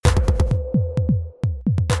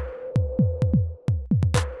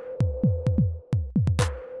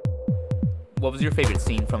What was your favorite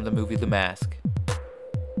scene from the movie The Mask?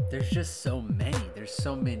 There's just so many. There's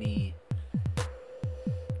so many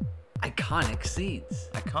iconic scenes.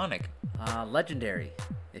 Iconic. Legendary,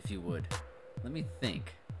 if you would. Let me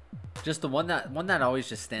think. Just the one that always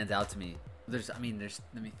just stands out to me. Let me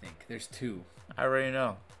think. There's two. I already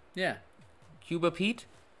know. Yeah. Cuba Pete?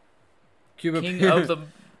 Cuba King of the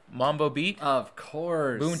Mambo Beat? Of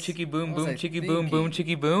course. Boom chicky boom, What was boom I chicky boom, boom thinking?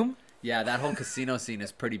 chicky boom? Yeah, that whole casino scene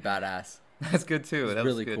is pretty badass. That's good too. It's That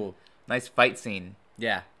was really good. cool. Nice fight scene.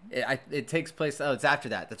 Yeah. It takes place. Oh, it's after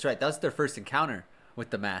that. That's right. That was their first encounter with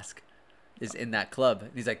the Mask. Is in that club.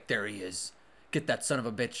 And he's like, there he is. Get that son of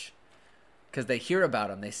a bitch. Because they hear about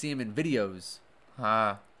him. They see him in videos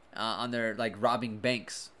on their, like, robbing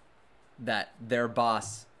banks that their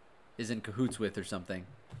boss is in cahoots with or something.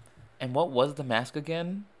 And what was the mask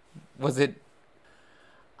again? Was it...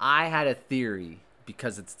 I had a theory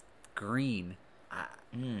because it's green.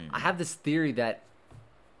 I have this theory that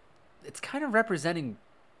it's kind of representing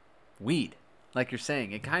weed. Like you're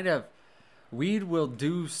saying. It kind of... Weed will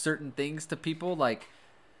do certain things to people. Like,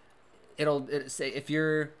 it'll say if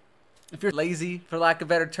you're lazy, for lack of a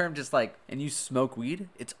better term, just like, and you smoke weed,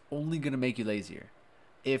 it's only going to make you lazier.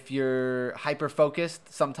 If you're hyper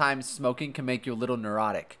focused, sometimes smoking can make you a little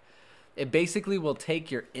neurotic. It basically will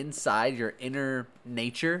take your inside, your inner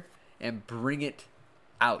nature, and bring it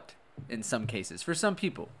out in some cases for some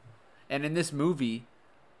people. And in this movie,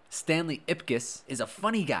 Stanley Ipkiss is a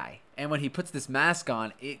funny guy, and when he puts this mask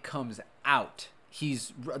on, it comes out. He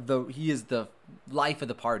is the life of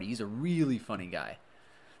the party. He's a really funny guy.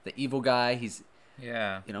 The evil guy,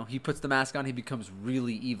 he puts the mask on, he becomes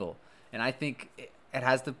really evil. And I think it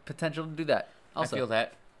has the potential to do that. Also, I feel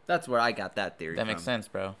that. That's where I got that theory That from. makes sense,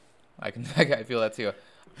 bro. I feel that too.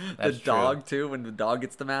 That's The dog too, when the dog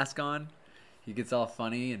gets the mask on, he gets all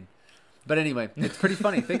funny but anyway, it's pretty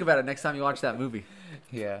funny. Think about it next time you watch that movie.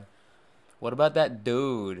 Yeah. What about that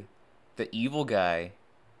dude, the evil guy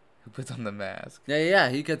who puts on the mask? Yeah.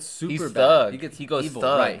 He gets super He's bad. thug. He goes evil.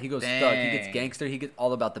 thug. Right. He goes Dang. thug. He gets gangster. He gets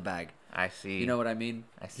all about the bag. I see. You know what I mean?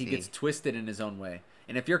 I see. He gets twisted in his own way.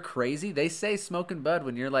 And if you're crazy, they say smoking bud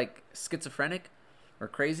when you're like schizophrenic or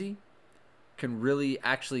crazy can really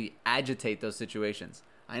actually agitate those situations.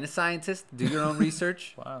 I ain't a scientist. Do your own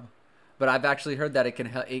research. Wow. But I've actually heard that it can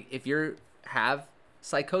help. If you have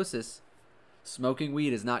psychosis, smoking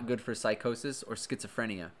weed is not good for psychosis or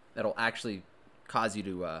schizophrenia. That'll actually cause you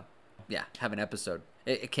to, have an episode.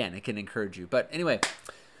 It can encourage you. But anyway,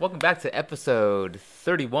 Welcome back to episode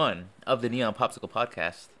 31 of the Neon Popsicle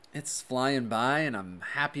Podcast. it's flying by, and I'm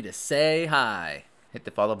happy to say hi. Hit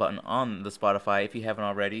the follow button on the Spotify if you haven't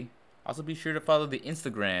already. Also, be sure to follow the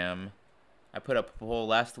Instagram. I put up a poll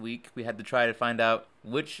last week. We had to try to find out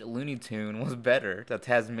which Looney Tune was better, the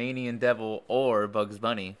Tasmanian Devil or Bugs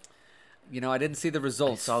Bunny. You know, I didn't see the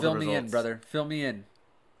results. I saw the Fill me in, results. brother. Fill me in.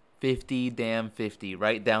 50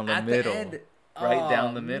 right down the At middle. the end. Right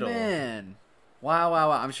down the middle. Man.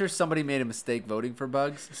 Wow. I'm sure somebody made a mistake voting for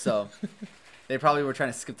Bugs. So they probably were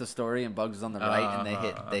trying to skip the story, and Bugs was on the right, and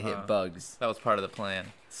they hit Bugs. That was part of the plan.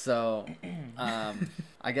 So,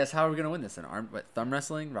 I guess how are we gonna win this? Thumb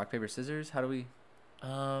wrestling, rock paper scissors? How do we?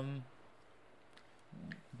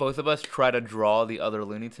 Both of us try to draw the other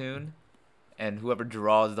Looney Tune, and whoever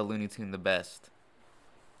draws the Looney Tune the best,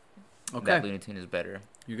 Okay, that Looney Tune is better.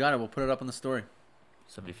 you got it. We'll put it up on the story.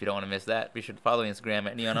 So if you don't want to miss that, be sure to follow Instagram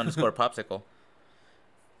at neon_popsicle.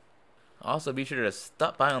 Also, be sure to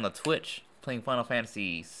stop by on the Twitch, playing Final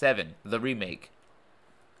Fantasy VII, the remake.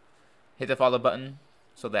 Hit the follow button,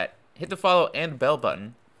 hit the follow and bell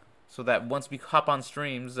button, so that once we hop on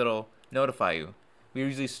streams, it'll notify you. We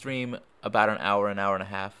usually stream about an hour and a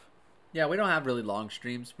half. Yeah, we don't have really long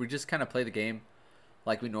streams. We just kind of play the game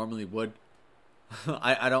like we normally would.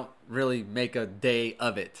 I don't really make a day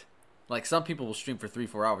of it. Like, some people will stream for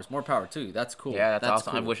 3-4 hours. More power to you. That's cool. Yeah, that's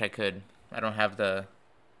awesome. Cool. I wish I could. I don't have the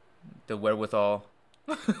wherewithal.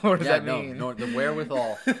 What does that mean? No, the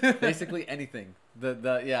wherewithal. Basically anything.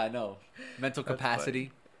 Mental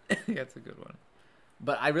capacity. Yeah, that's a good one.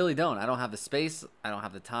 But I really don't. I don't have the space. I don't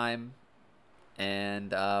have the time.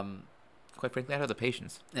 And, Quite frankly, I don't have the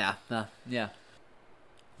patience. yeah.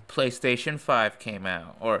 PlayStation 5 came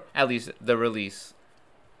out, or at least the release,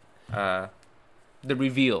 the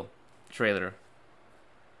reveal trailer.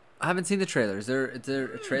 I haven't seen the trailer. Is there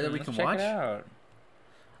a trailer we Let's can check watch? it out.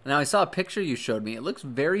 Now, I saw a picture you showed me. It looks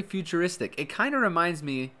very futuristic. It kind of reminds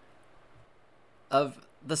me of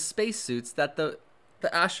the spacesuits that the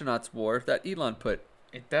astronauts wore that Elon put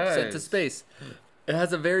It does. sent to space. It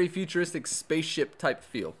has a very futuristic spaceship type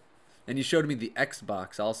feel. And you showed me the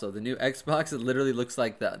Xbox also. The new Xbox, it literally looks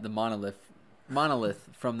like the monolith Monolith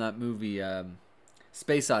from that movie,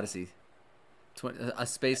 Space Odyssey. A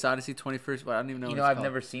Space Odyssey 21st. Well, I don't even know. You what know, it's I've called.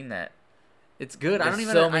 never seen that. It's good. I There's don't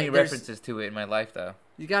even. so many there's- references to it in my life, though.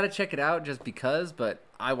 You got to check it out just because. But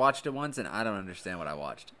I watched it once and I don't understand what I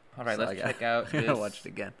watched. All right, So let's check out I gotta this watch it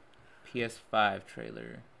again. PS5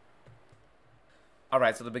 trailer. All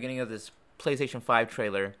right, so the beginning of this PlayStation 5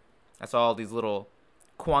 trailer, I saw all these little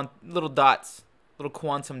dots, little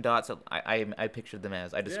quantum dots. I pictured them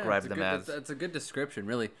as. I described them as. It's a good description.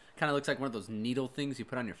 Really, kind of looks like one of those needle things you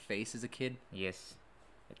put on your face as a kid. Yes,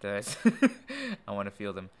 it does. I want to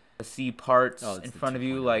feel them. See parts Oh, it's in the front of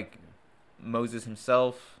you, 2.0. like Moses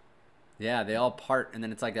himself. Yeah, they all part, and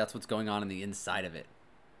then it's like that's what's going on the inside of it.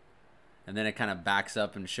 And then it kind of backs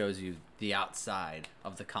up and shows you the outside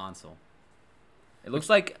of the console. It looks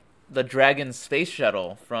like the Dragon space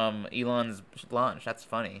shuttle from Elon's launch. That's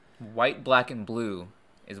funny. White, black, and blue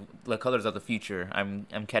is the colors of the future. I'm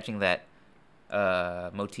catching that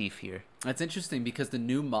motif here. That's interesting because the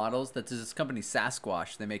new models, that's this company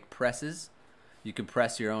Sasquatch, they make presses. You can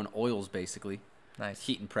press your own oils basically, Nice.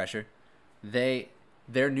 heat and pressure.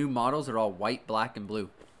 Their new models are all white, black, and blue.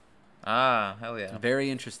 Ah, hell yeah. Very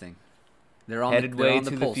interesting. They're on Headed the, they're way on to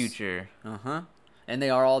the pulse. future. Uh-huh. And they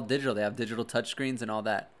are all digital. They have digital touchscreens and all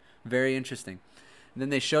that. Very interesting. And then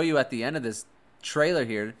they show you at the end of this trailer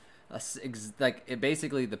here, like it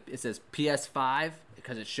basically it says PS5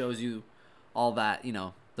 because it shows you all that,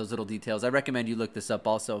 those little details. I recommend you look this up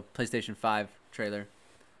also, PlayStation 5 trailer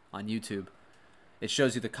on YouTube. It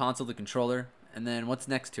shows you the console, the controller, and then what's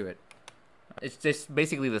next to it. It's just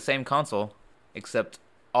basically the same console, except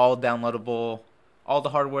all downloadable, all the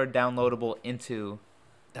hardware downloadable into.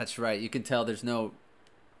 That's right. You can tell there's no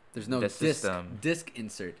The system. disc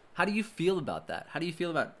insert. How do you feel about that? How do you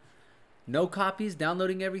feel about no copies,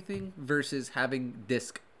 downloading everything versus having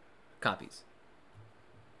disc copies?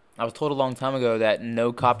 I was told a long time ago that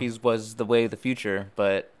no copies was the way of the future,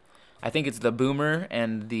 but I think it's the boomer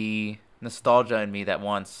and the nostalgia in me that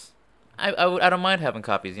wants. I don't mind having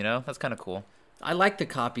copies. That's kind of cool. I like the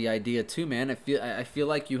copy idea too, man. I feel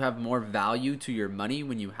like you have more value to your money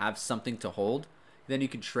when you have something to hold. Then you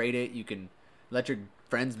can trade it. You can let your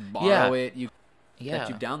friends borrow it. That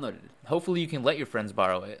you've downloaded it. Hopefully you can let your friends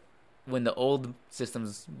borrow it. When the old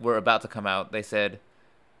systems were about to come out, they said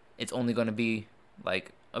it's only going to be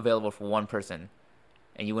like available for one person,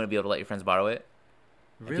 and you wouldn't be able to let your friends borrow it.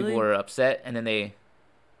 And Really? people were upset, and then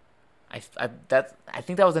I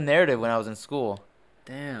think that was a narrative when I was in school.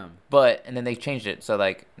 Damn. And then they changed it, so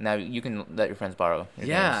like now you can let your friends borrow your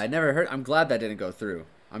Yeah, I games. never heard. I'm glad that didn't go through.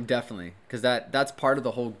 I'm definitely because that's part of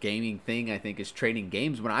the whole gaming thing. I think is trading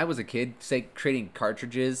games. When I was a kid, say trading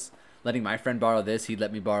cartridges, letting my friend borrow this, he'd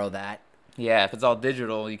let me borrow that. Yeah, if it's all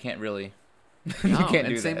digital, you can't really. You No, can't and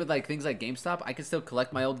do same that. with like things like GameStop. I can still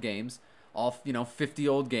collect my old games, all 50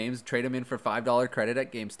 old games, trade them in for $5 credit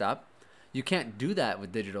at GameStop. You can't do that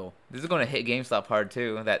with digital. This is going to hit GameStop hard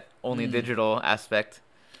too. That only digital aspect.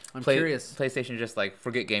 I'm curious. PlayStation just like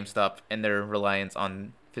forget GameStop and their reliance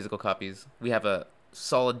on physical copies. We have a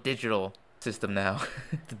solid digital system now.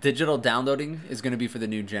 The digital downloading is going to be for the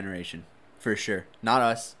new generation, for sure. Not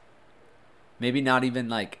us. Maybe not even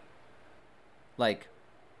like,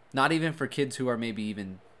 not even for kids who are maybe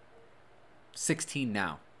even 16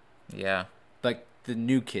 now. Yeah. Like the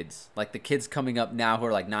new kids, like the kids coming up now who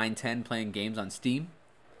are like 9, 10 playing games on Steam.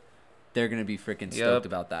 They're going to be freaking stoked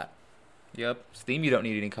about that. Yep. Steam, you don't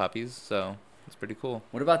need any copies, so it's pretty cool.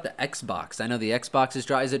 What about the Xbox? I know the Xbox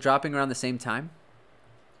is it dropping around the same time?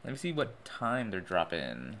 Let me see what time they're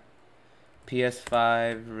dropping.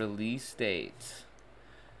 PS5 release date.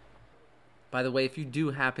 By the way, if you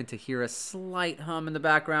do happen to hear a slight hum in the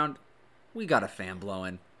background, we got a fan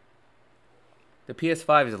blowing. The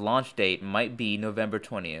PS5's launch date might be November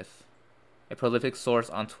 20th. A prolific source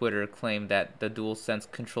on Twitter claimed that the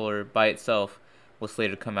DualSense controller by itself was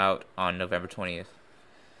slated to come out on November 20th.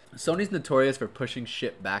 Sony's notorious for pushing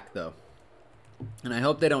shit back, though. And I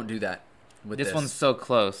hope they don't do that with this. This one's so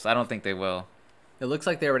close. I don't think they will. It looks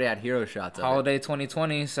like they already had hero shots of it. Holiday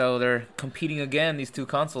 2020, so they're competing again, these two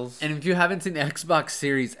consoles. And if you haven't seen the Xbox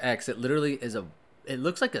Series X, it literally is it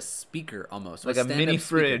looks like a speaker almost. like a mini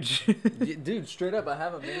stand-up speaker. fridge. Dude, straight up, I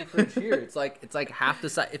have a mini fridge here. It's like half the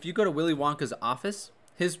size. If you go to Willy Wonka's office,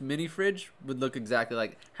 his mini fridge would look exactly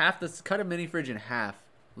like cut a mini fridge in half,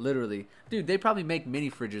 literally. Dude, they probably make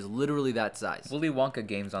mini fridges literally that size. Willy Wonka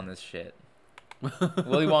games on this shit.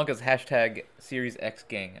 Willy Wonka's hashtag Series X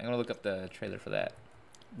gang. I'm gonna look up the trailer for that.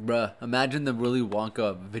 Bruh, imagine the Willy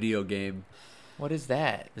Wonka video game. What is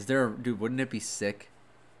that? Dude, wouldn't it be sick?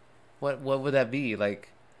 What would that be? Like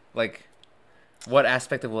What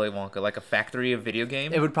aspect of Willy Wonka? Like a factory of video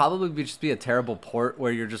game? It would probably just be a terrible port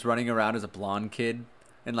where you're just running around as a blonde kid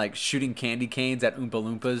and like shooting candy canes at Oompa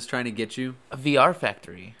Loompas trying to get you. A VR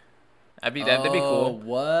factory. That'd be cool.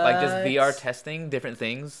 What? Like just VR testing different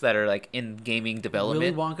things that are like in gaming Willy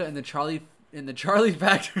development. Wonka and the Charlie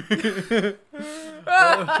Factory.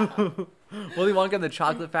 Willy Wonka and the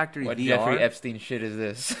Chocolate Factory What VR. Jeffrey Epstein shit is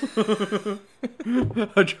this?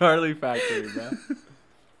 A Charlie Factory, man.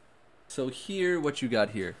 So here, what you got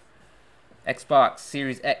here? Xbox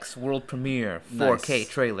Series X world premiere 4K Nice.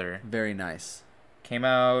 trailer. Very nice. Came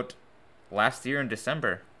out last year in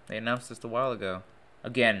December. They announced this a while ago.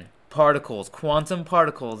 Again, particles, quantum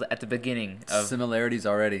particles at the beginning of Similarities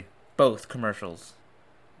already. both commercials.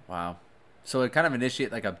 Wow. So it kind of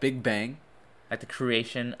initiate like a big bang, Like the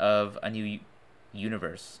creation of a new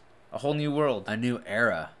universe. A whole new world. a new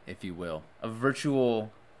era, if you will. A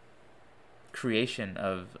virtual creation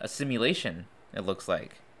of a simulation, it looks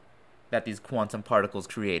like, that these quantum particles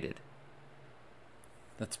created.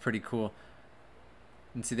 That's pretty cool.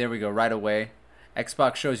 And see, there we go. Right away,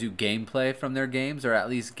 Xbox shows you gameplay from their games, or at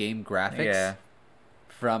least game graphics Yeah.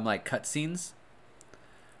 from like cutscenes,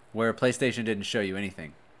 where PlayStation didn't show you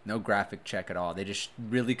anything. No graphic check at all. They just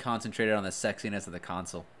really concentrated on the sexiness of the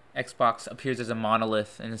console. Xbox appears as a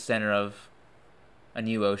monolith in the center of a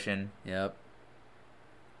new ocean. Yep.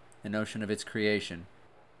 An ocean of its creation.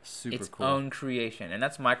 Super Its cool. own creation. And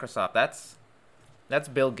that's Microsoft. That's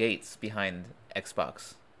Bill Gates behind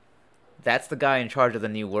Xbox. That's the guy in charge of the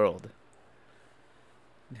new world.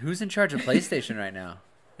 Who's in charge of PlayStation right now?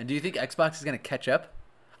 And do you think Xbox is going to catch up?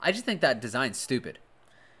 I just think that design's stupid.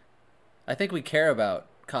 I think we care about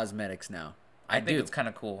cosmetics now. I think do. it's kind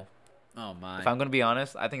of cool. Oh my. If I'm going to be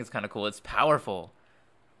honest, I think it's kind of cool. It's powerful.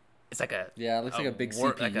 It's like a... Yeah, it looks like a big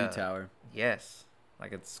war- CPU like a- tower. Yes.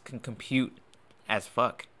 Like it's can compute as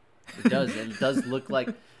fuck. It does. And it does look like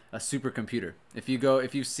a supercomputer. If you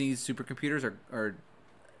see supercomputers or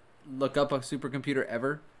look up a supercomputer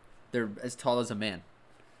ever, they're as tall as a man.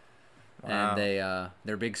 Wow. And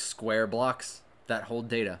they're big square blocks that hold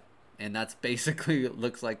data. And that's basically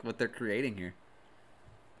looks like what they're creating here.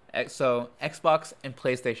 So Xbox and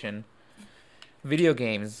PlayStation video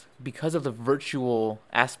games, because of the virtual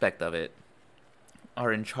aspect of it,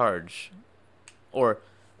 are in charge, or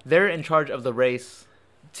they're in charge of the race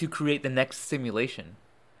to create the next simulation.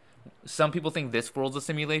 Some people think this world's a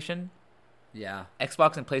simulation. Yeah.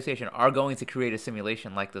 Xbox and PlayStation are going to create a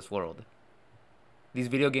simulation like this world. These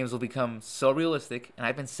video games will become so realistic, and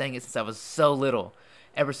I've been saying it since I was so little,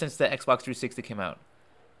 ever since the Xbox 360 came out.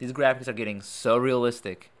 These graphics are getting so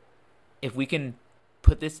realistic. If we can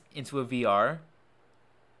put this into a VR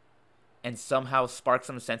and somehow spark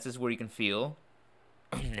some senses where you can feel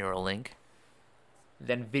Neuralink,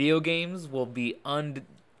 then video games will be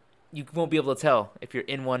you won't be able to tell if you're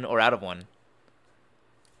in one or out of one.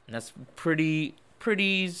 And that's pretty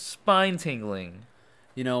spine tingling.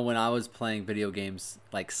 You know, when I was playing video games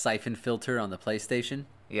like Siphon Filter on the PlayStation,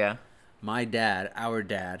 Yeah. our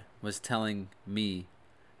dad, was telling me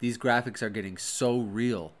these graphics are getting so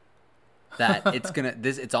real that it's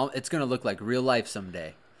gonna look like real life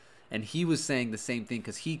someday. And he was saying the same thing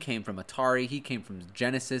because he came from Atari, he came from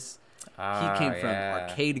Genesis, he came from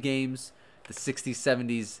arcade games, the 60s,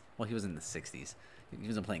 70s. Well, he was in the 60s. He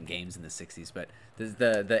wasn't playing games in the 60s, but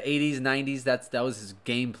the 80s, 90s, that was his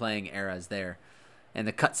game playing eras there. And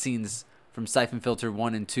the cutscenes from Siphon Filter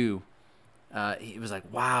 1 and 2, he was like,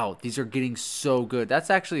 wow, these are getting so good. That's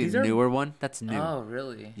actually These a are- newer one. That's new. Oh,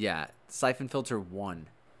 really? Yeah, Siphon Filter 1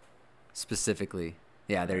 specifically.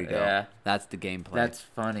 Yeah, there you go. Yeah. That's the gameplay. That's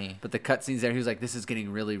funny. But the cutscenes there, he was like, this is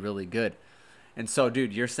getting really, really good. And so,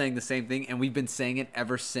 dude, you're saying the same thing, and we've been saying it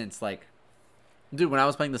ever since. Like, dude, when I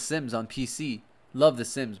was playing The Sims on PC, love The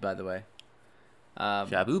Sims, by the way.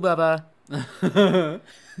 Shabu Baba.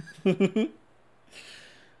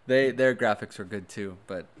 Their graphics were good too,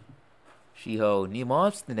 but Shiho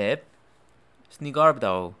Nimo Snip.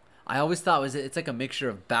 Snigarbdo. I always thought it's like a mixture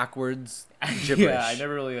of backwards gibberish. Yeah, I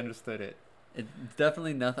never really understood it. It's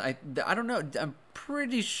definitely nothing. I don't know. I'm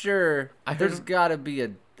pretty sure I heard- there's got to be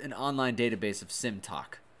an online database of Sim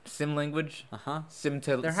talk. Sim language? Uh-huh. Sim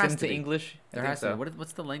There has to to be. English? There has to be.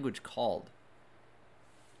 What's the language called?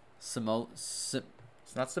 It's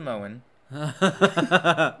not Samoan.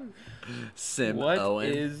 Sim. What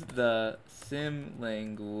Owen. is the sim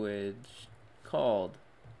language called?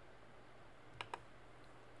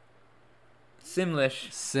 Simlish.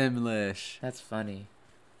 Simlish. That's funny.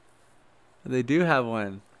 They do have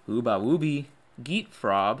one. Ooba wooby.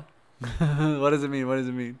 Geetfrob. What does it mean? What does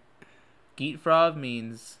it mean? Geetfrob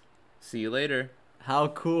means see you later. How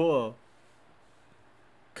cool.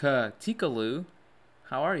 Tikalu,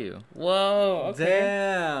 how are you? Whoa, okay.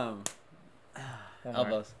 Damn. One more.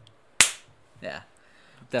 Elbows. Yeah.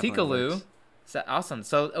 Definitely Tikalu. works. Awesome.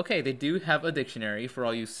 So, okay, they do have a dictionary for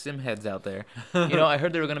all you sim heads out there. I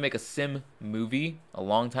heard they were going to make a sim movie a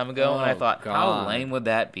long time ago, and I Oh, thought, how God. lame would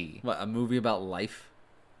that be? What, a movie about life?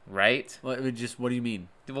 Right? What do you mean?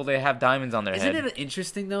 Well, they have diamonds on their Isn't head. it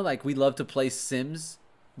interesting though? Like, we love to play Sims,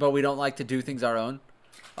 but we don't like to do things our own.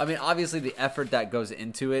 I mean, obviously the effort that goes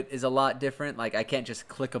into it is a lot different. Like, I can't just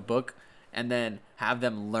click a book and then have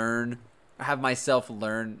myself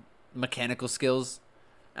learn mechanical skills,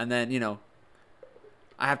 and then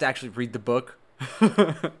I have to actually read the book,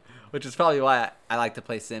 which is probably why I like to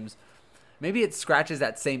play Sims. Maybe it scratches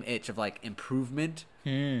that same itch of like improvement.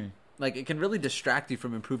 Like, it can really distract you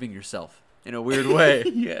from improving yourself in a weird way.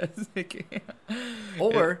 Yes. It can.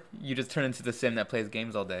 Or you just turn into the sim that plays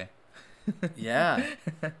games all day. yeah.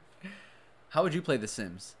 How would you play The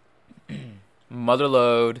Sims?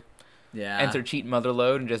 Motherload. Yeah. Enter cheat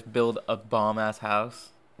motherload and just build a bomb ass house.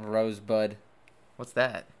 Rosebud. What's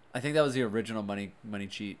that? I think that was the original money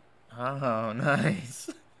cheat. Oh, nice.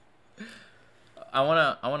 I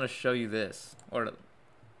wanna show you this. Or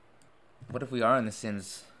what if we are in the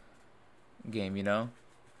Sims game?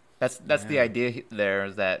 That's the Yeah. idea there,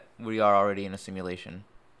 is that we are already in a simulation.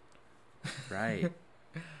 Right.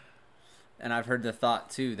 And I've heard the thought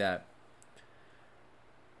too that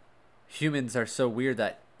humans are so weird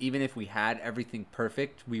that even if we had everything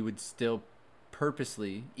perfect, we would still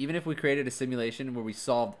purposely, even if we created a simulation where we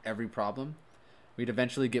solved every problem, we'd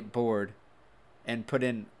eventually get bored and put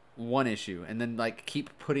in one issue and then like keep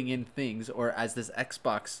putting in things, or as this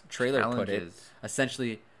Xbox trailer put it, Challenges.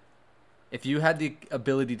 essentially, if you had the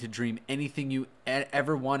ability to dream anything you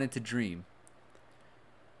ever wanted to dream,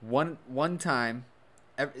 one time,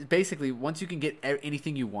 basically, once you can get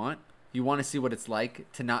anything you want to see what it's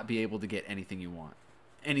like to not be able to get anything you want,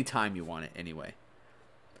 anytime you want it anyway.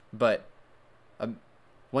 But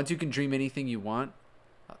once you can dream anything you want,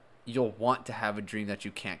 you'll want to have a dream that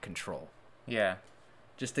you can't control, Yeah.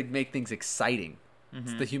 just to make things exciting.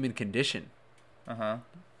 It's the human condition.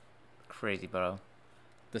 Crazy, bro.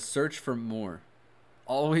 The search for more.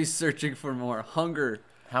 Always searching for more. Hunger.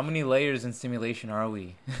 How many layers in simulation are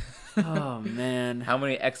we? Oh, man. How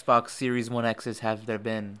many Xbox Series 1Xs have there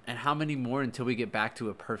been? And how many more until we get back to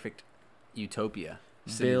a perfect utopia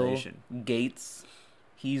simulation? Bill Gates.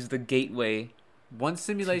 He's the gateway One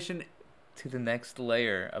simulation. to the next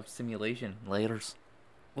layer of simulation. Layers.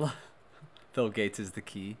 Bill Gates is the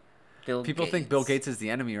key. People think Bill Gates is the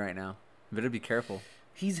enemy right now. Better be careful.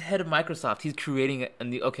 He's head of Microsoft. He's creating a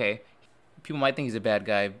new... Okay, people might think he's a bad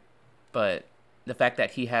guy, but the fact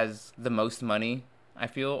that he has the most money, I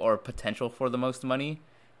feel, or potential for the most money,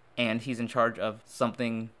 and he's in charge of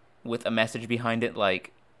something with a message behind it,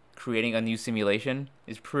 like creating a new simulation,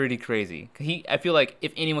 is pretty crazy. I feel like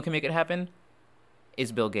if anyone can make it happen,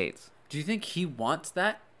 it's Bill Gates. Do you think he wants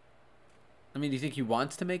that? I mean, do you think he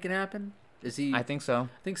wants to make it happen? Is he? I think so.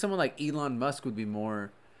 I think someone like Elon Musk would be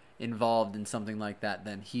more involved in something like that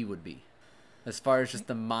than he would be, as far as just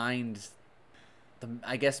the mind.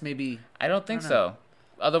 I guess maybe. I don't think I don't so.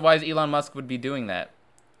 Otherwise, Elon Musk would be doing that.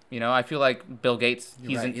 I feel like Bill Gates,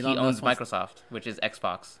 You're right. he Elon owns Musk Microsoft, which is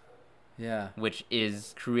Xbox, Yeah. which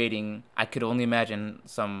is creating, I could only imagine,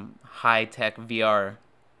 some high-tech VR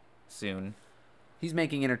soon. He's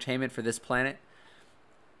making entertainment for this planet,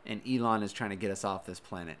 and Elon is trying to get us off this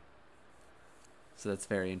planet. So that's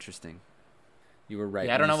very interesting. You were right.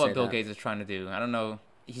 Yeah, I don't when know you what say Bill that. Gates is trying to do. I don't know.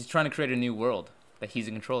 He's trying to create a new world that he's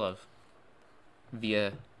in control of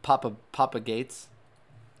via Papa Gates,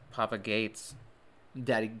 Papa Gates.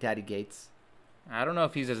 Daddy Gates. I don't know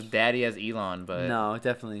if he's as daddy as Elon, but No,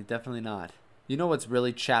 definitely not. You know what's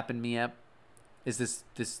really chapping me up is this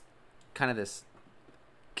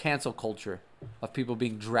cancel culture of people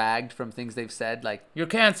being dragged from things they've said like you're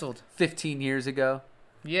canceled. 15 years ago,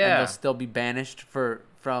 and Yeah. they'll still be banished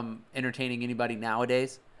from entertaining anybody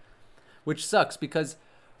nowadays, which sucks because,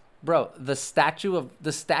 bro, the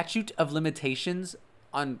statute of limitations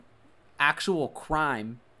on actual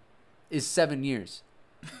crime is 7 years.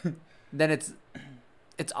 Then it's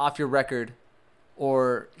off your record,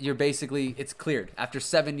 or it's cleared. After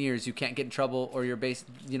 7 years, you can't get in trouble, or you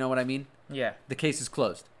know what I mean? Yeah. The case is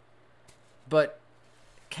closed. But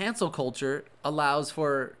cancel culture allows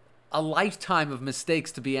for a lifetime of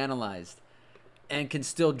mistakes to be analyzed and can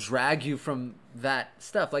still drag you from that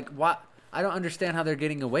stuff. Like, what? I don't understand how they're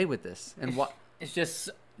getting away with this. And what? It's just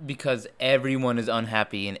because everyone is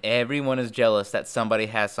unhappy and everyone is jealous that somebody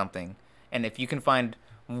has something. And if you can find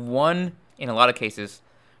one, in a lot of cases,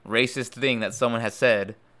 racist thing that someone has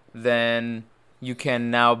said, then you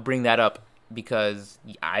can now bring that up because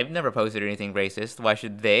I've never posted anything racist. Why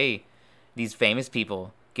should these famous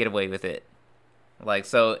people, get away with it? Like,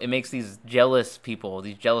 so it makes these jealous people,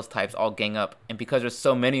 these jealous types, all gang up, and because there's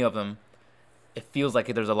so many of them, it feels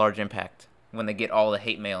like there's a large impact when they get all the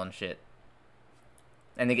hate mail and shit.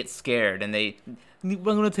 And they get scared, and I'm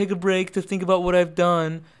gonna take a break to think about what I've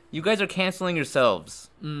done. You guys are canceling yourselves.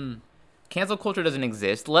 Cancel culture doesn't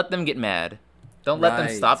exist. Let them get mad. Don't let them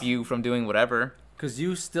stop you from doing whatever. Because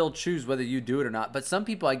you still choose whether you do it or not. But some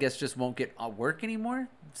people, I guess, just won't get work anymore.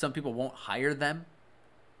 Some people won't hire them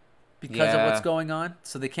because of what's going on.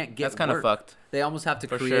 So they can't get That's kind of fucked. They almost have to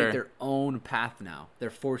create their own path now. They're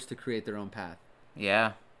forced to create their own path.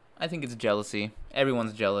 Yeah. I think it's jealousy.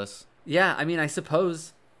 Everyone's jealous. Yeah, I mean, I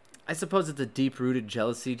suppose it's a deep-rooted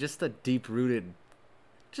jealousy. Just a deep-rooted...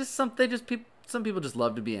 some people just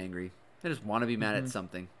love to be angry. They just want to be mad at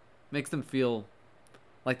something. Makes them feel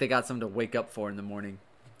like they got something to wake up for in the morning.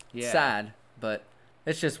 Yeah. Sad, but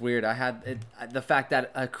it's just weird. The fact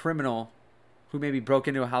that a criminal who maybe broke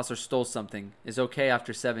into a house or stole something is okay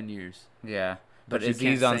after 7 years. Yeah, but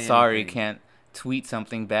Aziz Ansari can't tweet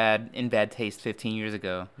something in bad taste 15 years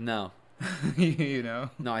ago. No. You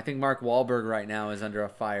know? No, I think Mark Wahlberg right now is under a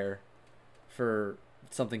fire for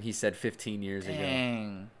something he said 15 years ago.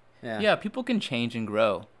 Dang. Yeah, people can change and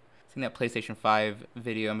grow. I think that PlayStation 5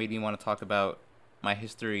 video made me want to talk about my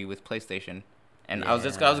history with PlayStation. And I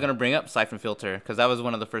was going to bring up Siphon Filter because that was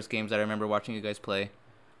one of the first games that I remember watching you guys play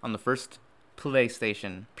on the first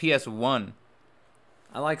PlayStation, PS1.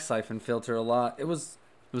 I like Siphon Filter a lot. It was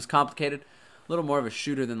complicated, a little more of a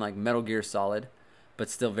shooter than like Metal Gear Solid, but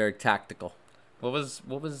still very tactical. What was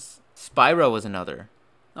Spyro was another.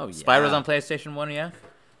 Oh yeah. Spyro's on PlayStation 1, yeah?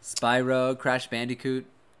 Spyro, Crash Bandicoot.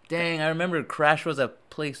 Dang, I remember Crash was a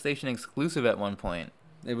PlayStation exclusive at one point.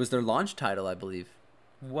 It was their launch title, I believe.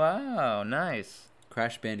 Wow, nice.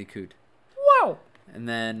 Crash Bandicoot. Wow. And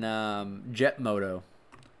then Jet Moto.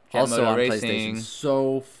 Also on PlayStation.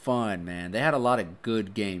 So fun, man. They had a lot of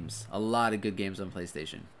good games. A lot of good games on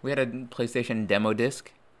PlayStation. We had a PlayStation demo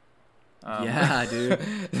disc. Yeah, dude.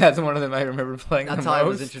 That's one of them I remember playing. That's how I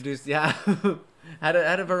was introduced. Yeah. had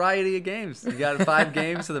a variety of games. You got 5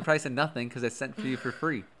 games for the price of nothing because it's sent to you for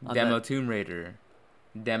free. Demo Tomb Raider.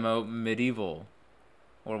 Demo Medieval.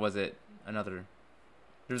 Or was it another?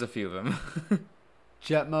 There's a few of them.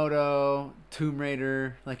 Jet Moto, Tomb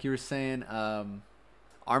Raider, like you were saying.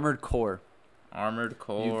 Armored Core. Armored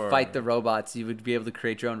Core. You fight the robots. You would be able to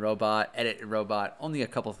create your own robot, edit your robot. Only a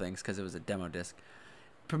couple things because it was a demo disc.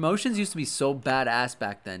 Promotions used to be so badass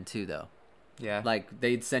back then too, though. Yeah. Like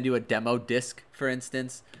they'd send you a demo disc, for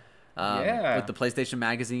instance. With the PlayStation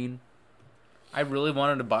Magazine. I really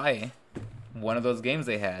wanted to buy one of those games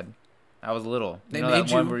they had. I was little. They made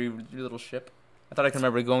that one where your little ship. I thought I could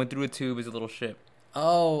remember going through a tube as a little ship.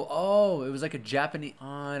 Oh, it was like a Japanese. Oh,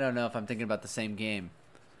 I don't know if I'm thinking about the same game.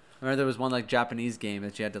 I remember there was one like Japanese game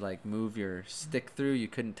that you had to like move your stick through. You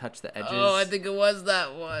couldn't touch the edges. Oh, I think it was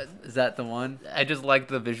that one. Is that the one? I just liked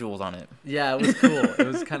the visuals on it. Yeah, it was cool. It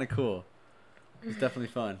was kind of cool. It was definitely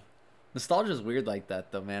fun. Nostalgia is weird like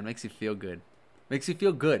that though, man. Makes you feel good. Makes you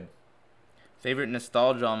feel good. Favorite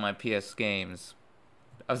nostalgia on my PS games.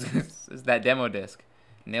 Is that demo disc.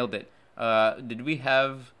 Nailed it. Did we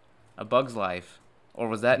have A Bug's Life? Or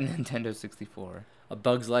was that Nintendo 64? A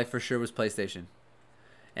Bug's Life for sure was PlayStation.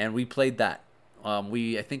 And we played that.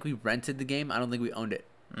 I think we rented the game. I don't think we owned it.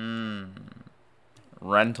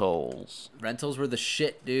 Rentals. Rentals were the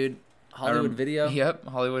shit, dude. Hollywood Video. Yep,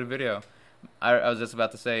 Hollywood Video. I was just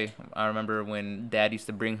about to say, I remember when Dad used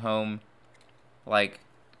to bring home, like,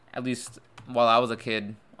 at least while I was a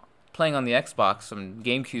kid, playing on the Xbox and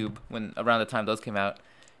GameCube, when around the time those came out,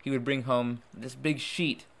 he would bring home this big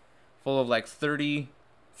sheet full of like 30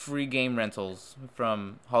 free game rentals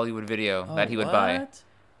from Hollywood Video that he would buy.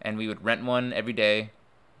 And we would rent one every day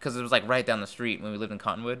because it was like right down the street when we lived in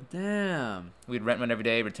Cottonwood. Damn. We'd rent one every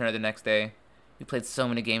day, return it the next day. We played so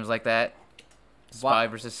many games like that. Spy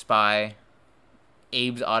versus Spy,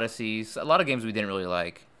 Abe's Odysseys, a lot of games we didn't really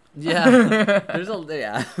like. Yeah.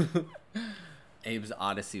 Abe's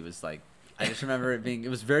Odyssey was like, I just remember it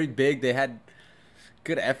was very big. They had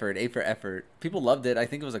good effort, A for effort. People loved it. I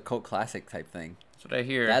think it was a cult classic type thing. That's what I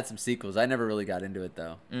hear. They had some sequels. I never really got into it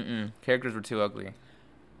though. Characters were too ugly.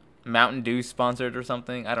 Mountain Dew sponsored or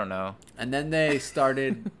something. I don't know. And then they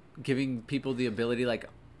started giving people the ability, like,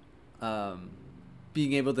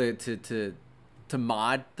 being able to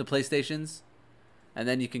mod the PlayStations, and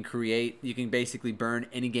then you can basically burn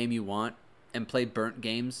any game you want and play burnt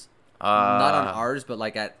games. Not on ours, but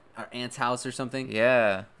like at our aunt's house or something.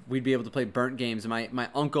 Yeah. We'd be able to play burnt games. My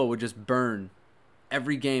uncle would just burn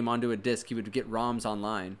every game onto a disc. He would get ROMs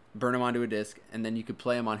online, burn them onto a disc, and then you could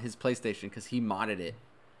play them on his PlayStation because he modded it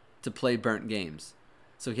to play burnt games.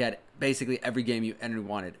 So he had basically every game you ever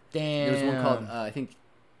wanted. Damn. There was one called, I think,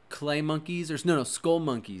 Clay Monkeys, or no, Skull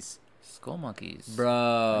Monkeys. Skull Monkeys.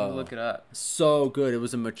 Bro. Let me look it up. So good. It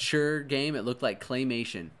was a mature game. It looked like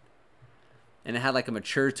claymation. And it had like a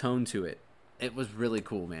mature tone to it. It was really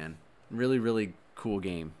cool, man. Really, really cool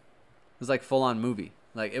game. It was like full on movie.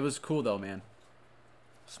 Like, it was cool though, man.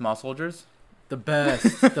 Small Soldiers. The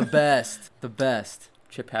best. the best. The best.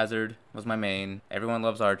 Chip Hazard was my main. Everyone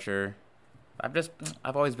loves Archer.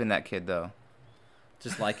 I've always been that kid though.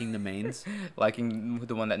 Just liking the mains. Liking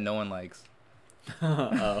the one that no one likes.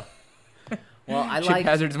 Oh. Well, Chip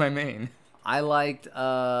Hazard's my main. I liked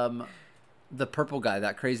the purple guy,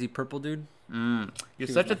 that crazy purple dude. You're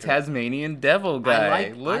such a Tasmanian devil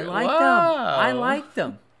guy. I liked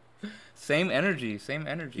them. Same energy.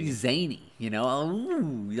 He's zany,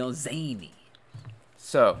 zany.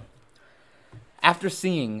 So, after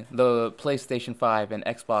seeing the PlayStation 5 and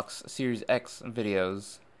Xbox Series X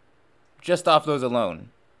videos, just off those alone,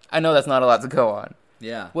 I know that's not a lot to go on.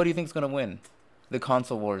 Yeah. What do you think's gonna win the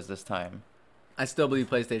console wars this time? I still believe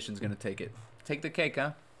PlayStation's gonna take it. Take the cake,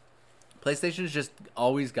 huh? PlayStation's just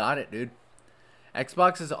always got it, dude.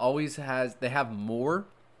 Xbox they have more,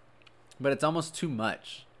 but it's almost too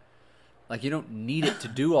much. Like, you don't need it to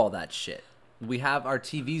do all that shit. Our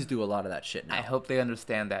TVs do a lot of that shit now. I hope they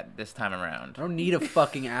understand that this time around. I don't need a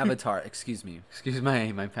fucking avatar. Excuse me. Excuse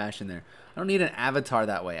my passion there. I don't need an avatar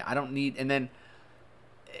that way. I don't need, and then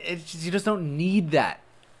you just don't need that.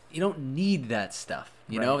 You don't need that stuff.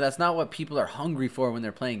 You know, that's not what people are hungry for when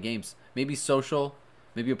they're playing games. Maybe social,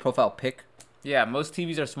 maybe a profile pic. Yeah, most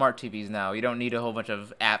TVs are smart TVs now. You don't need a whole bunch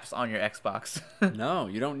of apps on your Xbox. No,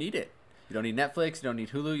 you don't need it. You don't need Netflix. You don't need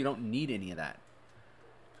Hulu. You don't need any of that.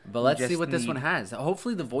 But let's see what this one has.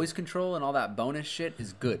 Hopefully the voice control and all that bonus shit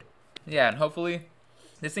is good. Yeah, and hopefully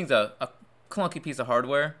this thing's a clunky piece of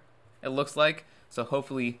hardware, it looks like. So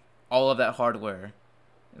hopefully all of that hardware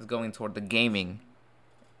is going toward the gaming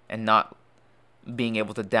and not being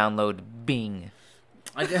able to download Bing.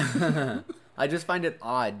 I just find it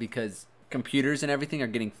odd because computers and everything are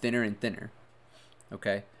getting thinner and thinner.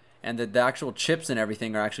 Okay? And the actual chips and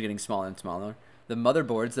everything are actually getting smaller and smaller. The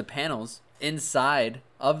motherboards, the panels inside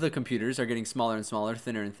of the computers are getting smaller and smaller,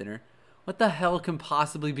 thinner and thinner. What the hell can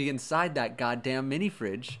possibly be inside that goddamn mini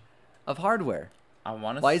fridge of hardware?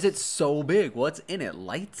 Why is it so big? What's in it?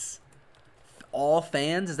 Lights? All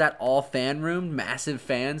fans? Is that all fan room? Massive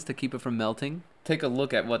fans to keep it from melting? Take a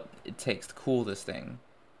look at what it takes to cool this thing.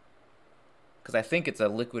 Because I think it's a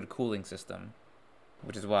liquid cooling system,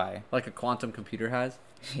 which is why. Like a quantum computer has?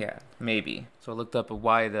 Yeah, maybe. So I looked up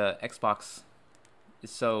why the Xbox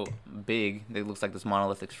is so big. It looks like this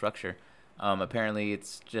monolithic structure. Apparently,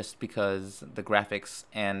 it's just because the graphics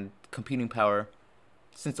and computing power,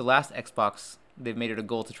 since the last Xbox, they've made it a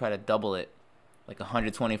goal to try to double it, like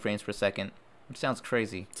 120 frames per second, which sounds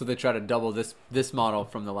crazy. So they try to double this model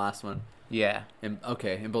from the last one. Yeah. In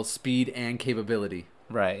both speed and capability.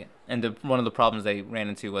 Right. And one of the problems they ran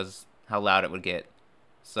into was how loud it would get.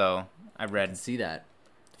 So I read. I can see that.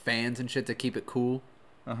 Fans and shit to keep it cool.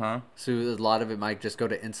 Uh-huh. So a lot of it might just go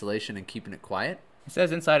to insulation and keeping it quiet. It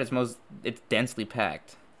says inside it's densely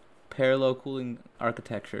packed. Parallel cooling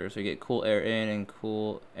architecture, so you get cool air in and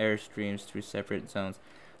cool air streams through separate zones.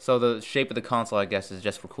 So the shape of the console, I guess, is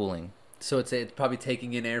just for cooling. So it's probably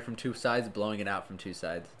taking in air from two sides, blowing it out from two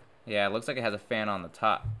sides. Yeah, it looks like it has a fan on the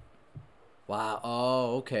top. Wow.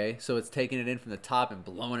 Oh, okay. So it's taking it in from the top and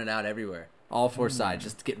blowing it out everywhere. All four sides,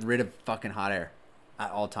 just getting rid of fucking hot air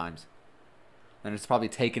at all times. And it's probably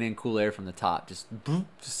taking in cool air from the top, just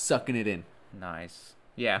sucking it in. Nice.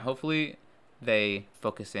 Yeah, hopefully they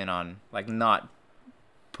focus in on like not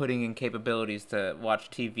putting in capabilities to watch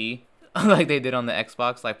TV like they did on the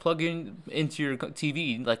Xbox. Like plug into your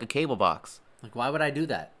TV like a cable box. Like, why would I do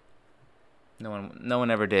that? No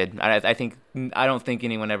one ever did. I don't think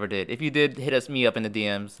anyone ever did. If you did, hit me up in the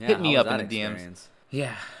DMs. Yeah, hit me up in the experience? DMs.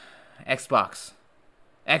 Yeah. Xbox.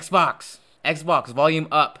 Volume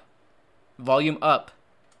up. Volume up.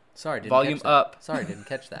 Sorry, didn't Volume catch that. up. Sorry, didn't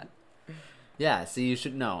catch that. Yeah, see, you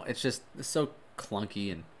should know. It's so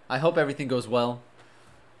clunky, and I hope everything goes well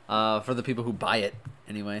for the people who buy it.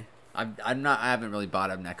 Anyway, I haven't really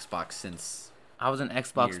bought an Xbox since I was an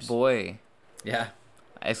Xbox years. boy. Yeah.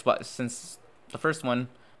 Xbox since the first one.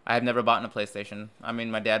 I have never bought a PlayStation. I mean,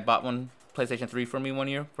 my dad bought PlayStation 3 for me one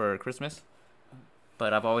year for Christmas.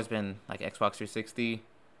 But I've always been like Xbox 360,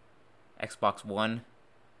 Xbox One.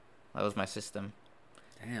 That was my system.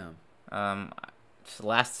 Damn. The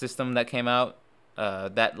last system that came out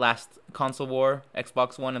that last console war,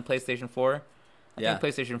 Xbox One and PlayStation 4. I Yeah.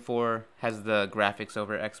 think PlayStation 4 has the graphics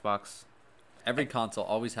over Xbox. Every console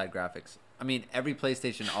always had graphics. I mean, every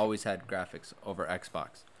PlayStation always had graphics over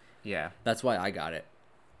Xbox. Yeah. That's why I got it.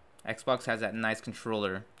 Xbox has that nice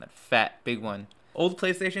controller, that fat, big one. Old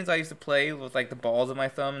PlayStations I used to play with like the balls of my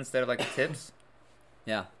thumb instead of like the tips.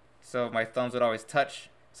 Yeah. So my thumbs would always touch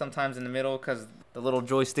sometimes in the middle because the little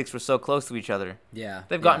joysticks were so close to each other. Yeah.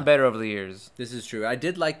 They've gotten better over the years. This is true. I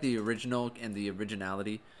did like the original and the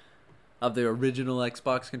originality of the original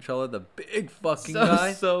Xbox controller, the big fucking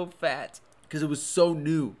guy. So fat. Because it was so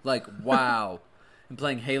new. Like, wow. And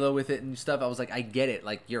playing Halo with it and stuff, I was like, I get it.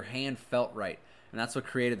 Like, your hand felt right. And that's what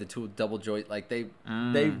created the two double joint. Like, they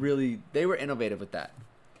were innovative with that.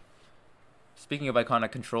 Speaking of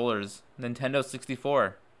iconic controllers, Nintendo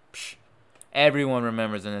 64. Psh, everyone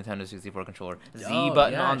remembers the Nintendo 64 controller. Z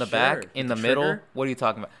button on the back, in the middle. trigger. What are you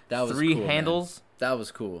talking about? That was 3 cool, man. handles. That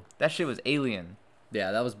was cool. That shit was alien.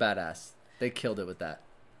 Yeah, that was badass. They killed it with that.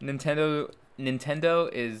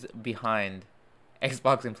 Nintendo is behind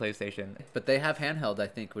Xbox and PlayStation. But they have handheld, I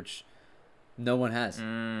think, which no one has.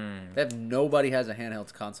 Mm, They have nobody has a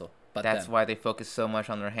handheld console. But that's them. why they focus so much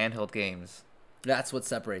on their handheld games. That's what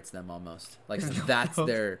separates them almost. Like that's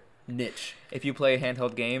their niche. If you play a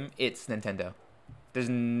handheld game, it's Nintendo. There's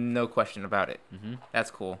no question about it. Mm-hmm. That's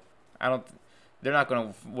cool. They're not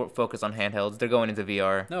going to focus on handhelds. They're going into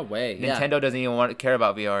VR. No way. Nintendo doesn't even want to care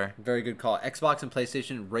about VR. Very good call. Xbox and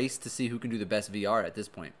PlayStation race to see who can do the best VR at this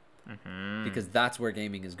point. Mm-hmm. Because that's where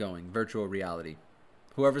gaming is going. Virtual reality.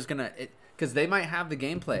 Whoever's going to... Because they might have the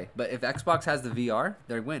gameplay, but if Xbox has the VR,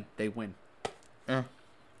 they win. They win. So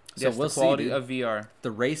Yes, we'll the quality see, of VR.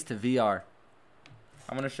 The race to VR.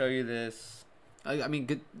 I'm going to show you this. I mean,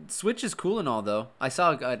 good. Switch is cool and all, though. I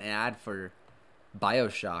saw an ad for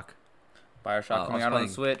BioShock. BioShock I coming was out on playing-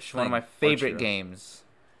 the Switch. One of playing my favorite Fortune. games.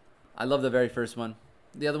 I love the very first one.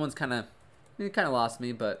 The other one's kind of lost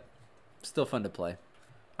me, but still fun to play.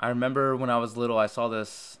 I remember when I was little, I saw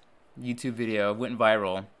this YouTube video, went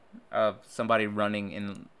viral, of somebody running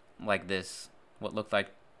in like this, what looked like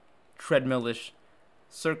treadmill-ish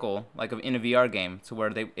circle, like in a VR game, to where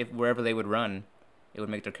wherever they would run, it would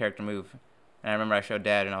make their character move. And I remember I showed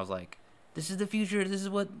Dad, and I was like, "This is the future. This is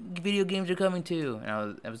what video games are coming to."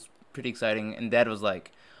 And it was pretty exciting. And Dad was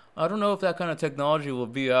like, "I don't know if that kind of technology will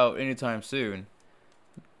be out anytime soon."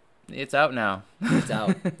 It's out now. It's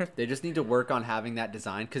out. They just need to work on having that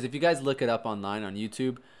design. Because if you guys look it up online on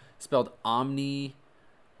YouTube, spelled Omni,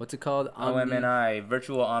 what's it called? OMNI,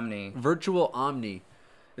 Virtual Omni. Virtual Omni.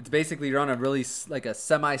 It's basically you're on a really like a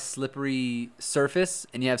semi-slippery surface,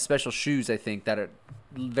 and you have special shoes, I think, that are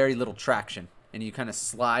very little traction, and you kind of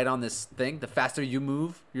slide on this thing. The faster you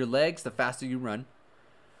move your legs, the faster you run.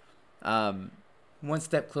 One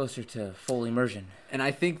step closer to full immersion. And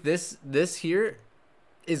I think this here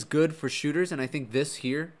is good for shooters, and I think this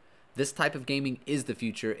type of gaming is the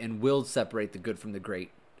future and will separate the good from the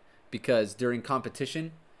great. Because during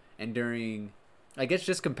competition and during, I guess,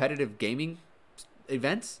 just competitive gaming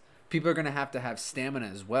events, people are going to have stamina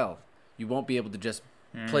as well. You won't be able to just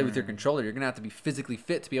play with your controller. You're going to have to be physically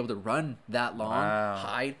fit to be able to run that long,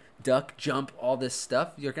 hide, duck, jump, all this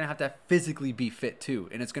stuff. You're going to have physically be fit too.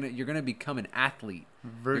 And you're going to become an athlete.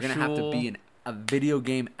 You're going to have to be a video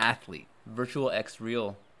game athlete. Virtual X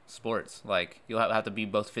real sports. Like, you'll have to be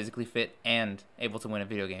both physically fit and able to win a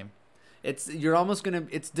video game. It's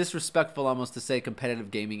disrespectful almost to say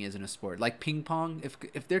competitive gaming isn't a sport. Like ping pong,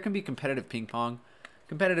 if there can be competitive ping pong,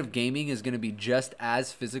 competitive gaming is going to be just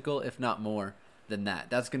as physical, if not more than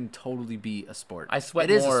that. That's going to totally be a sport. I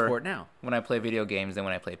sweat It is more a sport now. when I play video games than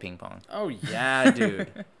when I play ping pong. Oh yeah,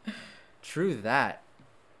 dude. True that.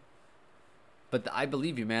 But I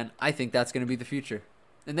believe you, man. I think that's going to be the future.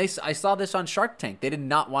 And I saw this on Shark Tank. They did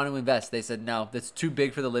not want to invest. They said, no, that's too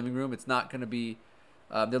big for the living room. It's not going to be...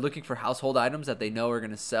 they're looking for household items that they know are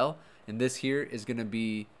going to sell. And this here is going to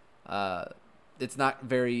be... it's not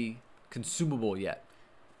very consumable yet.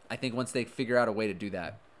 I think once they figure out a way to do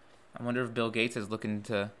that. I wonder if Bill Gates is looking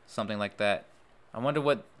into something like that. I wonder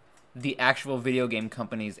what the actual video game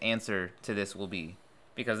company's answer to this will be.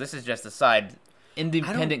 Because this is just a side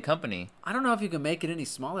independent company. I don't know if you can make it any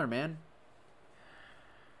smaller, man.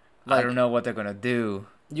 I don't know what they're going to do.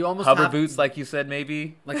 You almost Hover have, boots, like you said,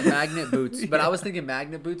 maybe? like magnet boots. But I was thinking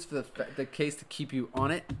magnet boots for the case to keep you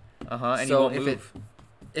on it. And So you won't if move.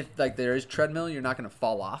 If like there is treadmill, you're not going to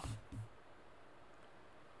fall off.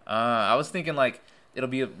 I was thinking, like, it'll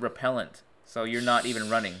be a repellent. So you're not even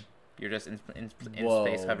running. You're just in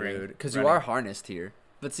space hovering. Because you are harnessed here.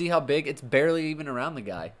 But see how big? It's barely even around the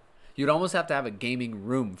guy. You'd almost have to have a gaming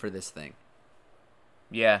room for this thing.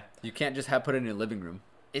 Yeah, You can't just put it in your living room.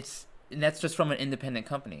 and that's just from an independent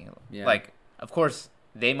company. Yeah. Like, of course,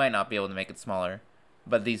 they might not be able to make it smaller,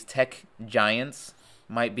 but these tech giants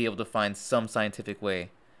might be able to find some scientific way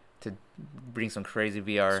to bring some crazy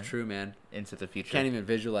VR It's true, man. into the future. Can't even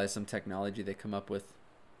visualize some technology they come up with.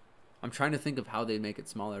 I'm trying to think of how they make it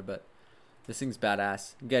smaller, but this thing's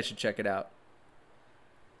badass. You guys should check it out.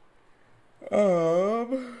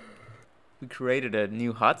 We created a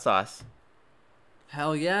new hot sauce.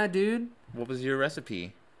 Hell yeah, dude. What was your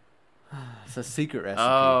recipe? It's a secret recipe.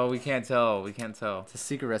 Oh, we can't tell. We can't tell. It's a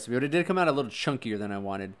secret recipe, but it did come out a little chunkier than I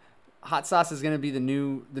wanted. Hot sauce is gonna be the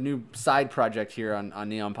new side project here on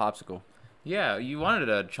Neon Popsicle. Yeah, you wanted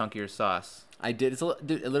a chunkier sauce. I did.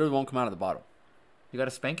 Dude, it literally won't come out of the bottle. You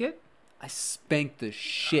gotta spank it? I spanked the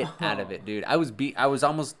shit out of it, dude. I was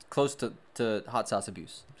almost close to hot sauce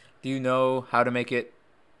abuse. Do you know how to make it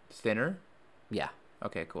thinner? Yeah.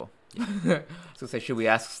 Okay, cool. So say, should we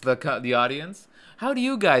ask the audience? How do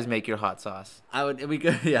you guys make your hot sauce? We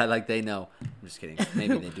could, yeah, like they know. I'm just kidding.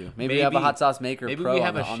 Maybe they do. Maybe we have a hot sauce maker maybe pro we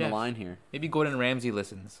have on, a on the chef. line here. Maybe Gordon Ramsay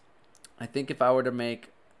listens. I think if I were to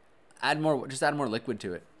add more liquid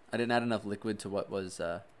to it. I didn't add enough liquid to what was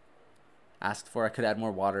asked for. I could add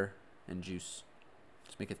more water and juice.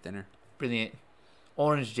 Just make it thinner. Brilliant.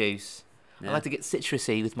 Orange juice. Yeah. I like to get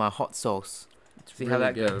citrusy with my hot sauce. It's See how really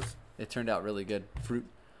that good. goes. It turned out really good.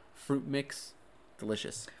 Fruit mix,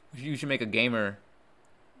 delicious. You should make a gamer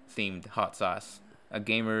themed hot sauce. A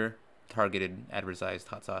gamer targeted advertised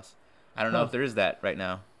hot sauce. I don't know if there is that right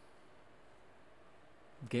now.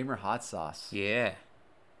 Gamer hot sauce. Yeah.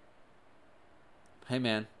 Hey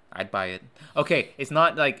man, I'd buy it. Okay, it's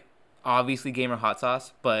not like obviously gamer hot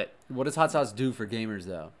sauce, but what does hot sauce do for gamers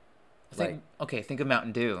though? think of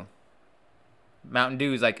Mountain Dew. Mountain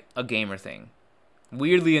Dew is like a gamer thing.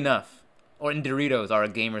 Weirdly enough. Or in Doritos are a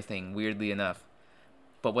gamer thing, weirdly enough.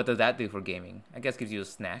 But what does that do for gaming? I guess gives you a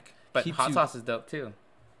snack. But Keeps hot you- sauce is dope too.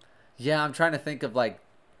 Yeah, I'm trying to think of like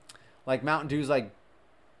Mountain Dew's like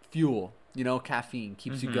fuel, caffeine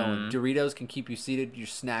keeps you going. Mhm. Doritos can keep you seated, you're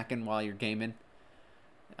snacking while you're gaming.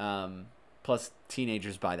 Plus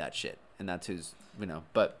teenagers buy that shit, and that's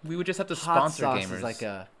but We would just have to hot sponsor sauce gamers is like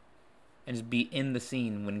a and just be in the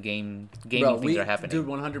scene when gaming bro, things are happening. Dude,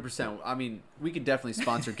 100%. I mean, we could definitely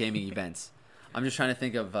sponsor gaming events. I'm just trying to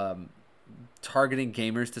think of targeting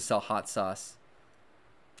gamers to sell hot sauce.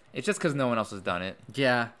 It's just because no one else has done it.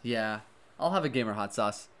 Yeah. I'll have a gamer hot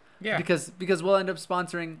sauce. Yeah. Because we'll end up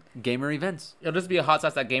sponsoring gamer events. It'll just be a hot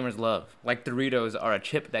sauce that gamers love. Like Doritos are a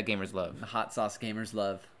chip that gamers love. The hot sauce gamers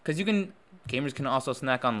love. Because gamers can also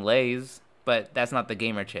snack on Lay's, but that's not the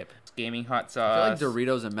gamer chip. It's gaming hot I sauce. feel like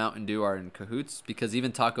Doritos and Mountain Dew are in cahoots because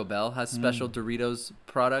even Taco Bell has special Doritos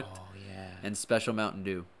product Oh, yeah. and special Mountain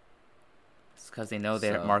Dew. It's because they know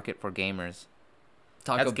their So- market for gamers.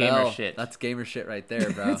 Taco That's gamer Bell, shit. That's gamer shit right there,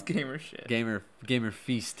 bro. That's gamer shit. gamer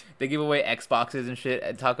feast. They give away Xboxes and shit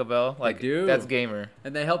at Taco Bell. Like, do. that's gamer.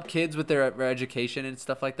 And they help kids with their education and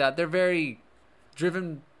stuff like that. They're very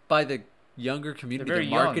driven by the younger community. They're very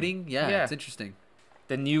Their marketing. young. Yeah. It's interesting.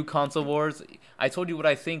 The new console wars. I told you what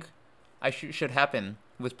I think should happen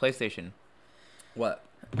with PlayStation. What?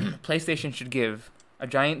 PlayStation should give a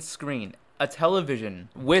giant screen, a television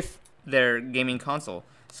with their gaming console,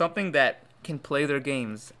 something that can play their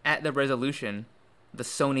games at the resolution the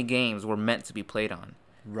Sony games were meant to be played on.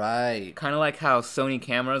 Right. Kind of like how Sony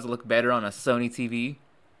cameras look better on a Sony TV.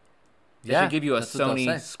 They Yeah, should give you a that's what they'll Sony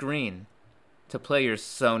say. screen to play your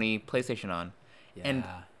Sony PlayStation on. Yeah. And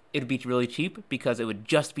it'd be really cheap because it would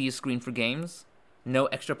just be a screen for games. No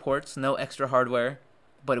extra ports, no extra hardware,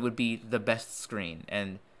 but it would be the best screen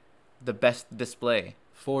and the best display.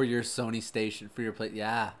 for your Sony station, for your play.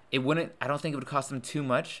 Yeah. I don't think it would cost them too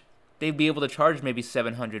much. They'd be able to charge maybe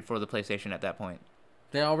 $700 for the PlayStation at that point.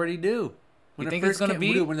 They already do. You think it's gonna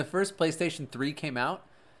be? Dude, when the first PlayStation 3 came out,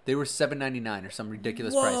 they were $799 or some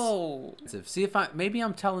ridiculous Whoa. price. See if maybe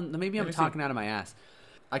I'm Let me see. talking out of my ass.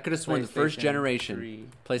 I could have sworn the first PlayStation generation 3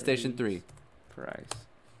 PlayStation 3 price.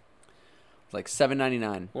 like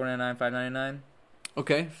 $799. $499, $599.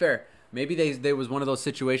 Okay, fair. Maybe there was one of those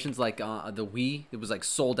situations like the Wii. It was like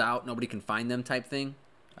sold out, nobody can find them type thing.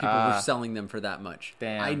 People were selling them for that much.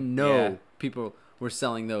 Damn, I know yeah. people were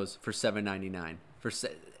selling those for $799 for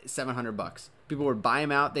 $700. People would buy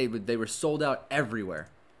them out. They were sold out everywhere.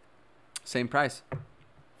 Same price.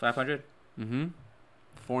 500. Mm-hmm.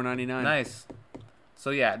 $499. Nice. So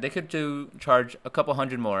yeah, they could charge a couple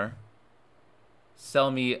hundred more.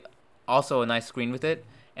 Sell me also a nice screen with it,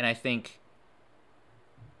 and I think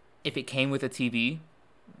if it came with a TV,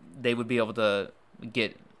 they would be able to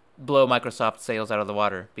blow Microsoft sales out of the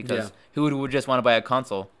water because Yeah. who would just want to buy a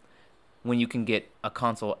console? when you can get a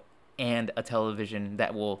console and a television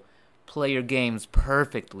that will play your games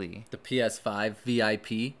perfectly. The PS5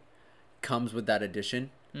 VIP comes with that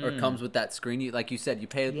edition or comes with that screen. You, like you said, you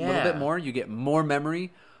pay a little bit more, you get more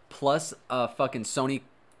memory plus a fucking Sony.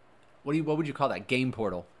 What would you call that? Game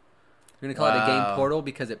portal. You're gonna call it a game portal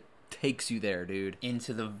because it takes you there, dude.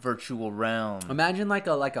 Into the virtual realm. Imagine like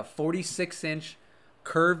a 46-inch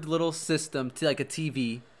curved little system to like a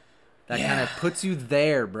TV that kind of puts you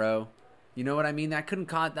there, bro. You know what I mean? That couldn't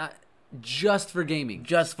cost that just for gaming.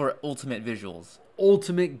 Just for ultimate visuals.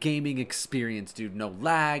 Ultimate gaming experience, dude. No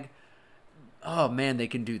lag. Oh man, they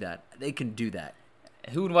can do that. They can do that.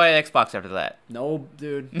 Who would buy an Xbox after that? No,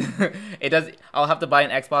 dude. It does. I'll have to buy an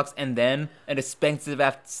Xbox and then an expensive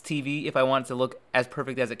ass TV if I want it to look as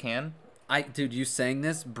perfect as it can. Dude, you saying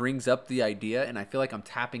this brings up the idea, and I feel like I'm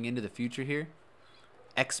tapping into the future here.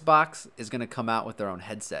 Xbox is gonna come out with their own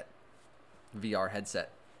headset, VR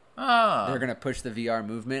headset. Ah, They're gonna push the VR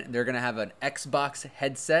movement. They're gonna have an Xbox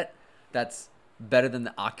headset that's better than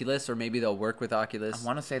the Oculus, or maybe they'll work with Oculus. I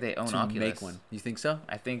want to say they own to Oculus. make one. You think so?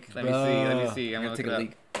 I think. Let me see. I'm gonna take a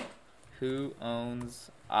leak. Who owns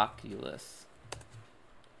Oculus?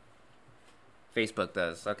 Facebook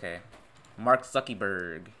does. Okay. Mark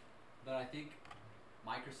Zuckerberg. But I think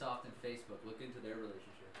Microsoft and Facebook look into their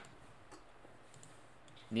relationship.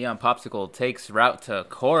 Neon Popsicle takes route to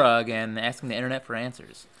Quora again, asking the internet for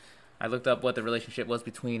answers. I looked up what the relationship was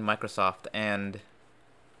between Microsoft and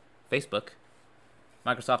Facebook.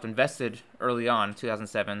 Microsoft invested early on,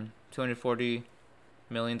 2007, $240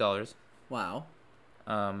 million. Wow.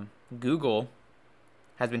 Google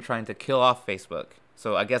has been trying to kill off Facebook.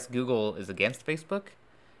 So I guess Google is against Facebook,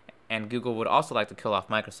 and Google would also like to kill off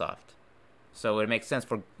Microsoft. So it makes sense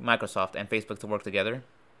for Microsoft and Facebook to work together.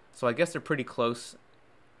 So I guess they're pretty close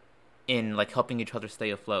in like helping each other stay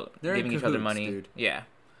afloat, They're giving in each other cahoots, money. dude. Yeah.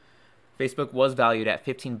 Facebook was valued at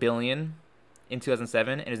 $15 billion in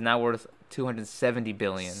 2007 and is now worth $270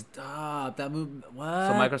 billion. Stop that move. What?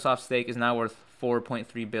 So Microsoft's stake is now worth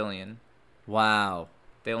 $4.3 billion. Wow.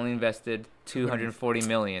 They only invested $240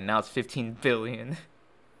 million. Now it's $15 billion.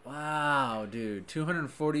 Wow, dude.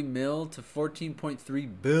 240 mil to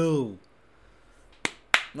 14.3 bill.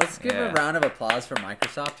 Let's give a round of applause for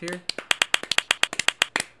Microsoft here.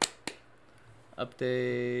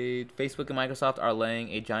 Update. Facebook and Microsoft are laying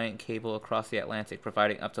a giant cable across the Atlantic,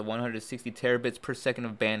 providing up to 160 terabits per second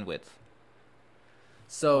of bandwidth.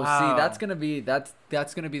 So Wow. see, that's gonna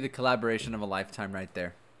be the collaboration of a lifetime right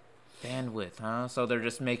there. Bandwidth, huh? So they're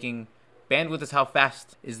just making bandwidth is how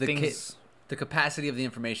fast Is the things. the capacity of the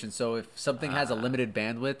information. So if something has a limited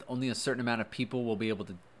bandwidth, only a certain amount of people will be able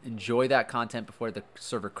to enjoy that content before the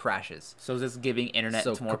server crashes. So is this giving internet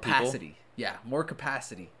So to more capacity, people? yeah, more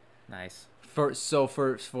capacity. Nice. For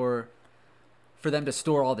them to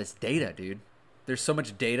store all this data, dude. There's so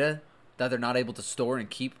much data that they're not able to store and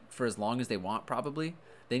keep for as long as they want, probably.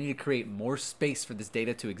 They need to create more space for this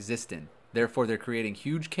data to exist in. Therefore, they're creating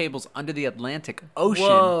huge cables under the Atlantic Ocean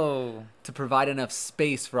Whoa, to provide enough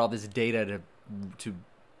space for all this data to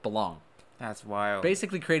belong. that's wild.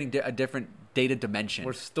 Basically creating a different data dimension.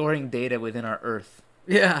 We're storing data within our Earth.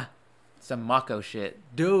 Yeah. Some Mako shit.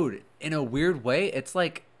 Dude, in a weird way, it's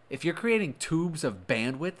like if you're creating tubes of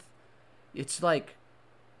bandwidth, it's like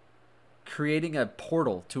creating a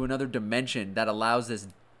portal to another dimension that allows this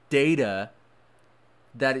data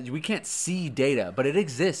that we can't see data, but it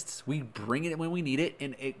exists. We bring it when we need it,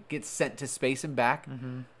 and it gets sent to space and back.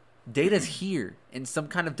 Mm-hmm. Data's here in some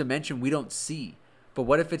kind of dimension we don't see. But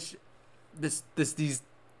what if it's these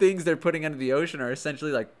things they're putting under the ocean are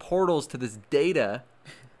essentially like portals to this data?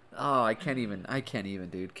 Oh, I can't even,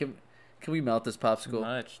 dude. Can we melt this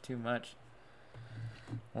popsicle? Too much.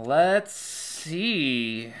 Let's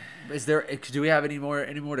see. Do we have any more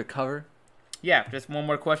to cover? Yeah, just one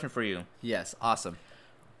more question for you. Yes, awesome.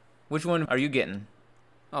 Which one are you getting?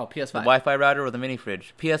 Oh, PS5. The Wi-Fi router or the mini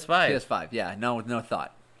fridge? PS5. PS5. Yeah, no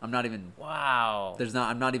thought. I'm not even. Wow.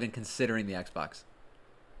 I'm not even considering the Xbox.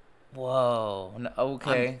 Whoa. No,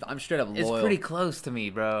 okay. I'm straight up loyal. It's pretty close to me,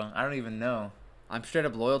 bro. I don't even know. I'm straight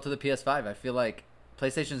up loyal to the PS5. I feel like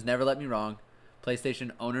PlayStation's never let me wrong.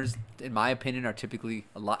 PlayStation owners, in my opinion, are typically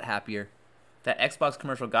a lot happier. That Xbox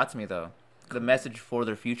commercial got to me, though. The message for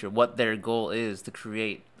their future, what their goal is to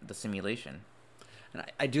create the simulation. And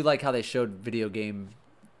I do like how they showed video game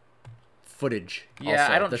footage. Yeah,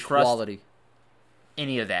 also, I don't the trust quality.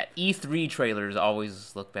 Any of that. E3 trailers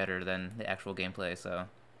always look better than the actual gameplay, so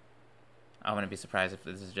I wouldn't be surprised if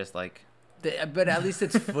this is just like... But at least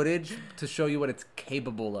it's footage to show you what it's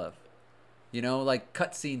capable of. You know, like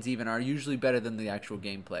cutscenes even are usually better than the actual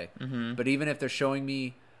gameplay. Mm-hmm. But even if they're showing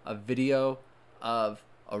me a video of,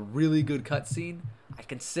 a really good cutscene, I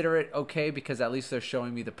consider it okay because at least they're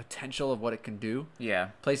showing me the potential of what it can do. Yeah.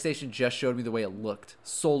 PlayStation just showed me the way it looked,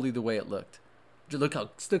 solely the way it looked. Look how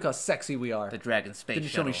sexy we are. The Dragon Space Didn't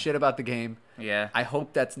show me Shuttle. shit about the game. Yeah. I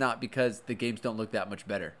hope that's not because the games don't look that much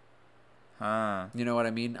better. Huh. You know what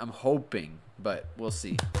I mean? I'm hoping, but we'll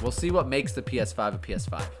see. We'll see what makes the PS5 a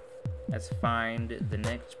PS5. Let's find the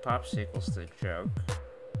next popsicle stick joke.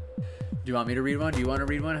 Do you want me to read one? Do you want to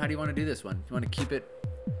read one? How do you want to do this one? Do you want to keep it?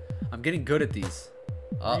 I'm getting good at these.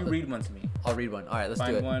 You read one to me. I'll read one. All right, let's do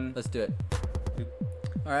Find it. one. Let's do it.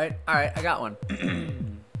 All right, I got one.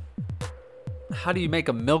 How do you make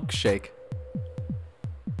a milkshake?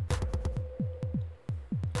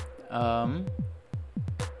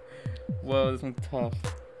 Whoa, this one's tough.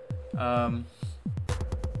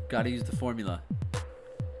 Gotta use the formula.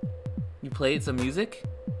 You played some music?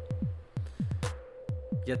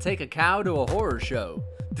 You take a cow to a horror show.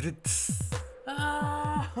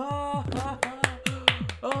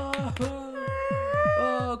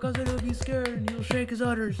 Oh, cause it'll be scared and he'll shake his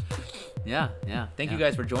udders. Yeah. Thank you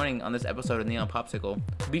guys for joining on this episode of Neon Popsicle.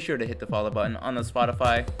 Be sure to hit the follow button on the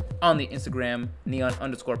Spotify, on the Instagram,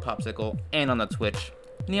 neon_popsicle, and on the Twitch,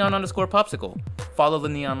 neon_popsicle. Follow the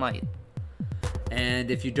neon light.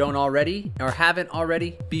 And if you don't already or haven't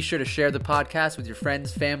already, be sure to share the podcast with your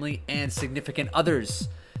friends, family, and significant others.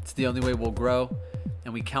 It's the only way we'll grow,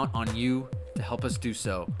 and we count on you to help us do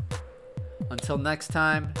so. Until next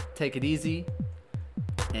time, take it easy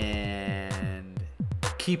and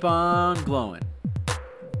keep on glowing.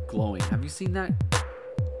 Glowing. Have you seen that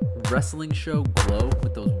wrestling show Glow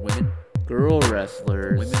with those women? Girl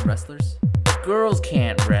wrestlers. Women wrestlers? Girls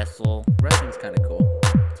can't wrestle. Wrestling's kind of cool.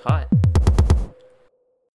 It's hot.